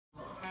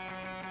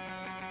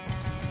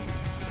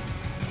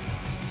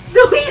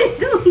Don't eat it.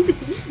 Don't eat it.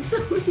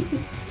 Don't eat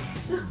it.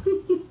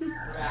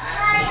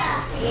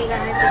 Hey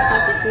guys, what's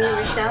up? It's me,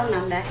 Rochelle, and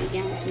I'm back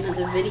again with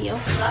another video.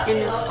 And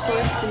of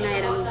course,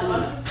 tonight I'm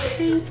doing a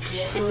prank,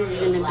 and this is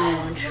gonna be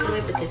on Troy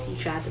because he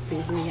tried to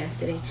prank me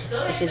yesterday,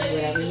 which is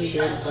whatever he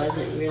did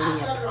wasn't really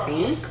a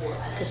prank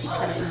because he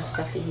cut up my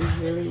stuff and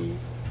he really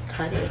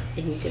cut it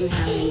and he didn't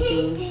have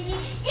anything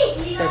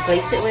to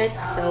replace it with,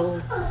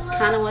 so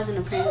kind of wasn't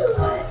a prank,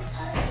 but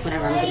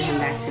whatever. I'm getting him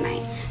back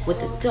tonight with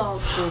the dog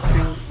food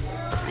prank.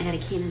 I got a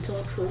can of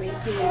dog food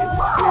right here, and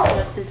of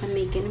course, since I'm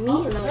making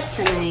meatloaf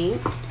tonight,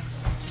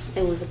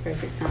 it was a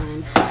perfect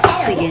time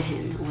to get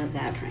him with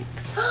that prank.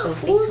 So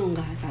stay tuned,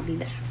 guys. I'll be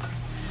back.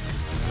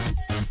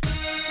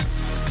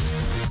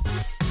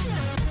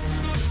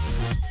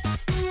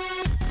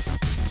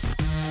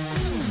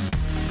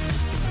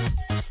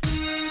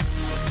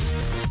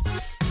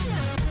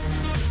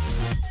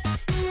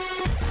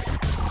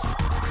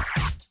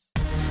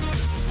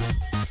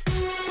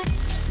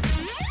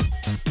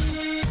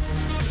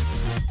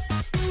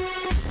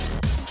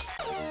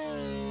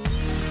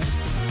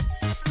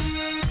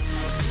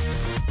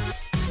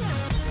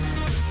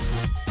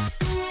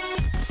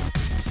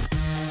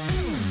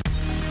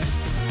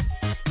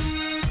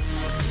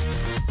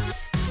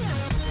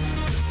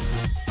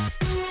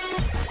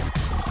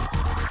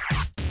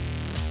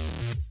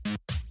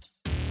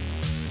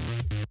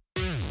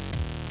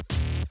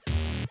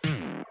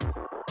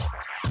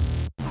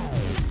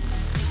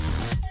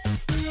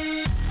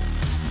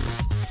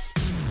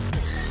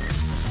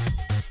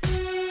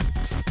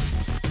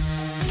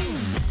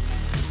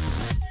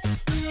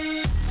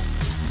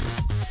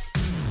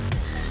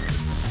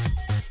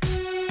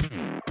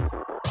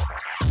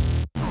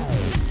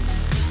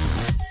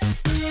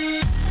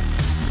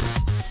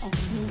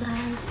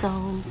 So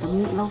the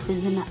meatloaf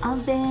is in the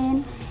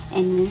oven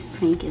and this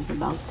prank is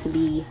about to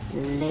be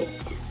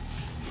lit.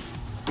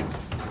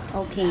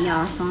 Okay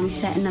y'all, so I'm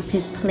setting up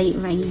his plate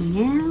right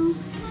now.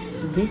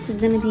 This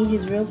is gonna be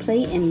his real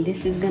plate and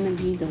this is gonna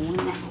be the one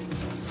that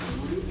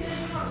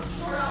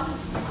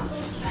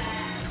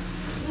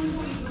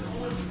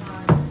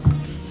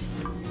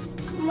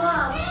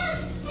Mom,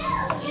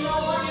 you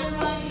know what,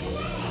 everybody?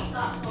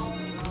 Stop.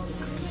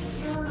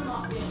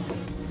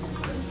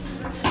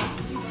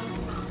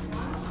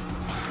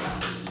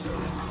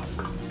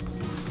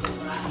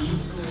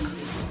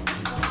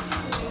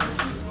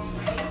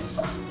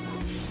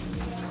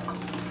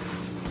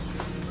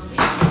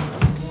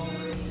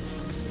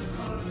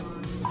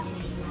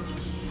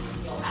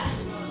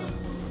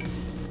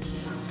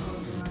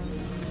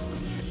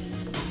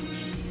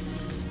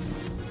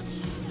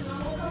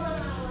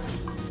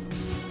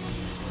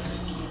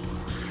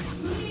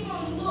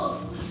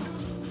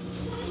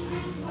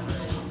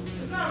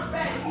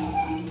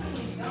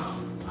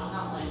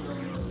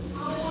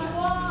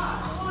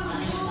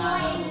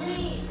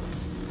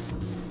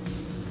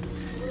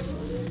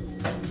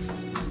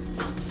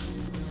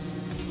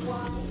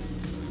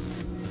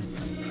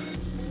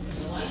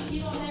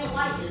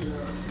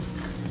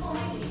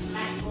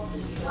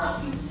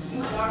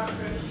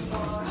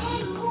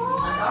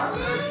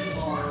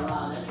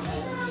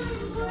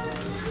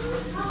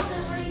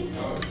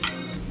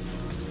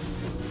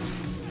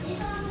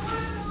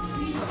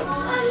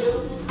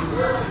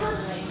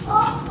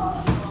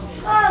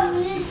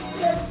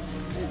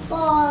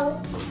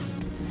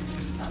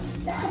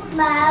 That's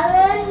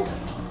balance.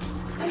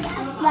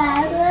 That's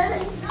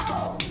balance.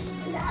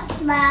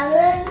 That's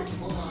balance.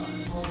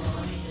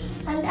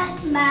 And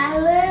that's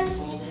balance.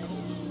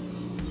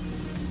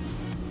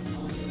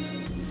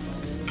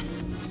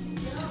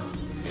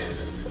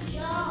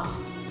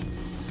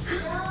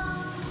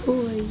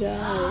 oh my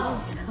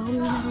god, tell me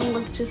how it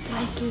looks just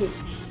like it.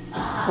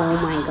 Oh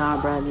my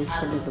god, bro, this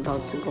shit is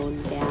about to go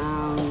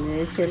down.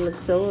 This shit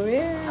looks so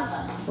real.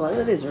 Well,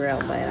 it is real,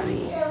 but I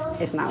mean,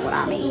 it's not what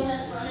I mean.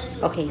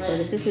 Okay, so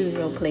this is his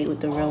real plate with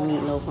the real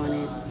meatloaf on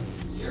it.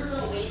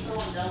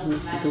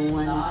 This is the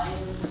one.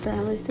 What the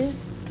hell is this?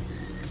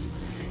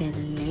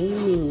 Filet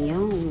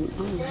mignon.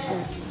 Oh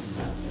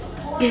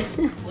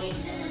shit.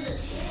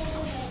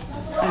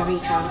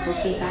 Alright, y'all. So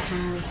since I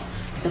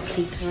have the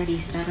plates already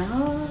set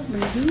up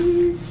right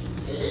here,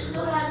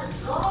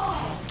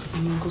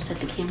 I'm gonna go set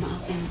the camera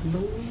up and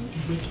boom,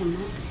 and wake him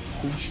up.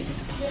 And this shit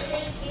is about to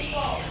go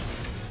down.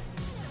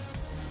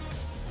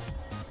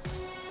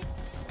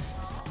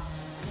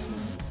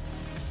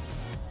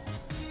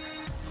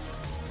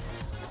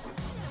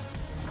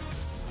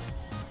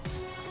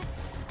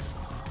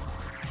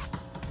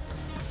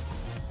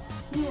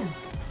 Yeah.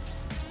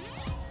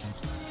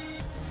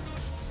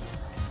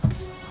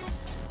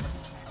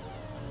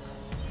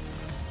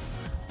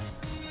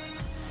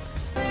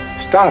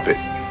 Stop it.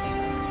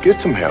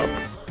 Get some help.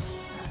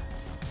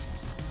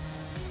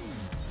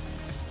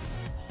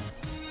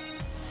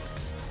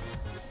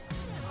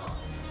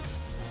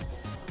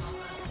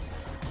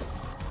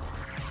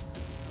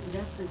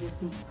 That's for this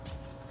one.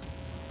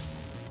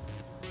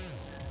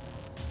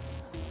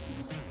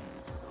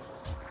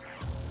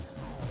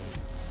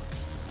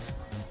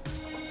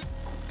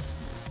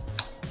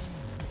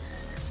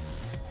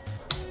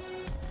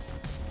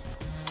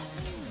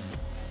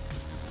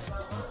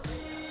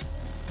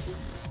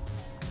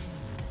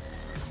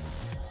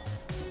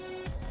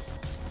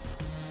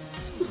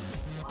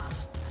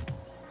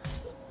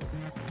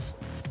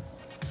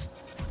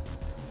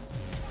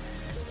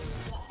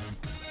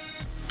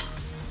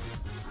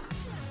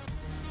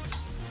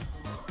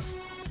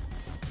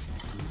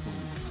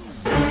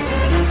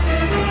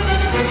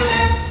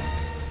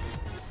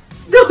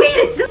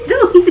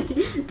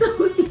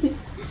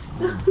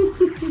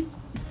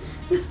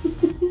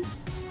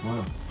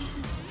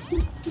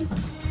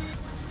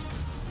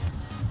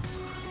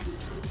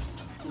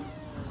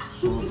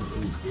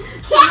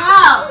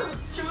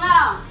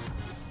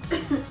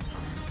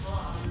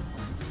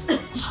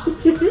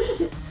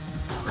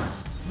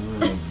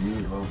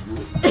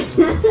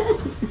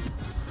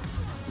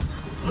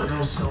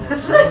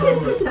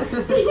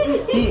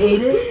 He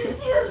ate it?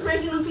 He was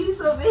breaking a piece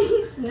so big,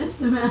 he sniffed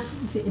him out.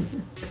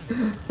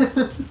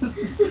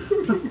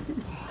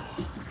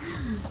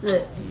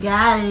 Look,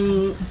 got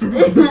it.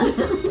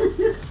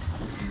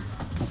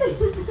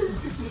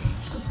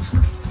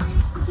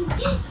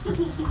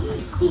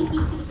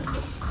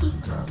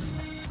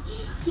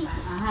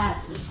 I had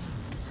to.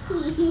 Show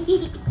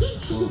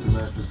the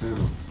mashed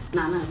potato.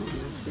 Nah, not the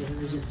mashed potato,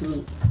 it's just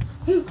meat.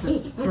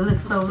 It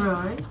looks so real,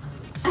 right?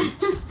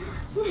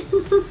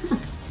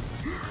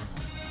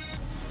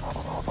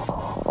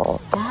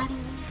 Got it.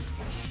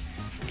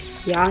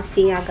 Y'all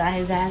see, I got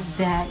his ass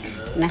back.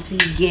 And that's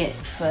what he get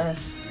for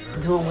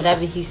doing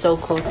whatever he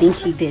so-called think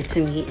he did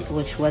to me,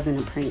 which wasn't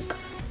a prank.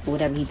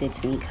 Whatever he did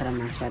to me, cut on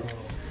my sweater.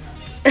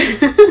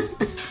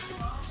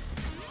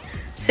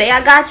 Say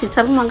I got you.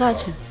 Tell him I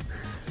got you.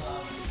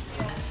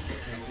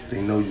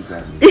 They know you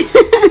got me.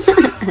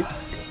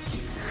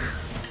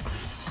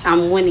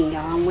 I'm winning,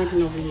 y'all. I'm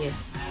winning over here.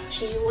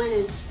 She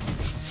winning.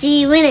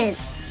 She winning.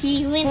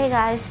 She winning. Hey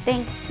guys,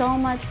 thanks so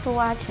much for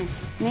watching.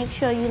 Make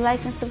sure you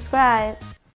like and subscribe.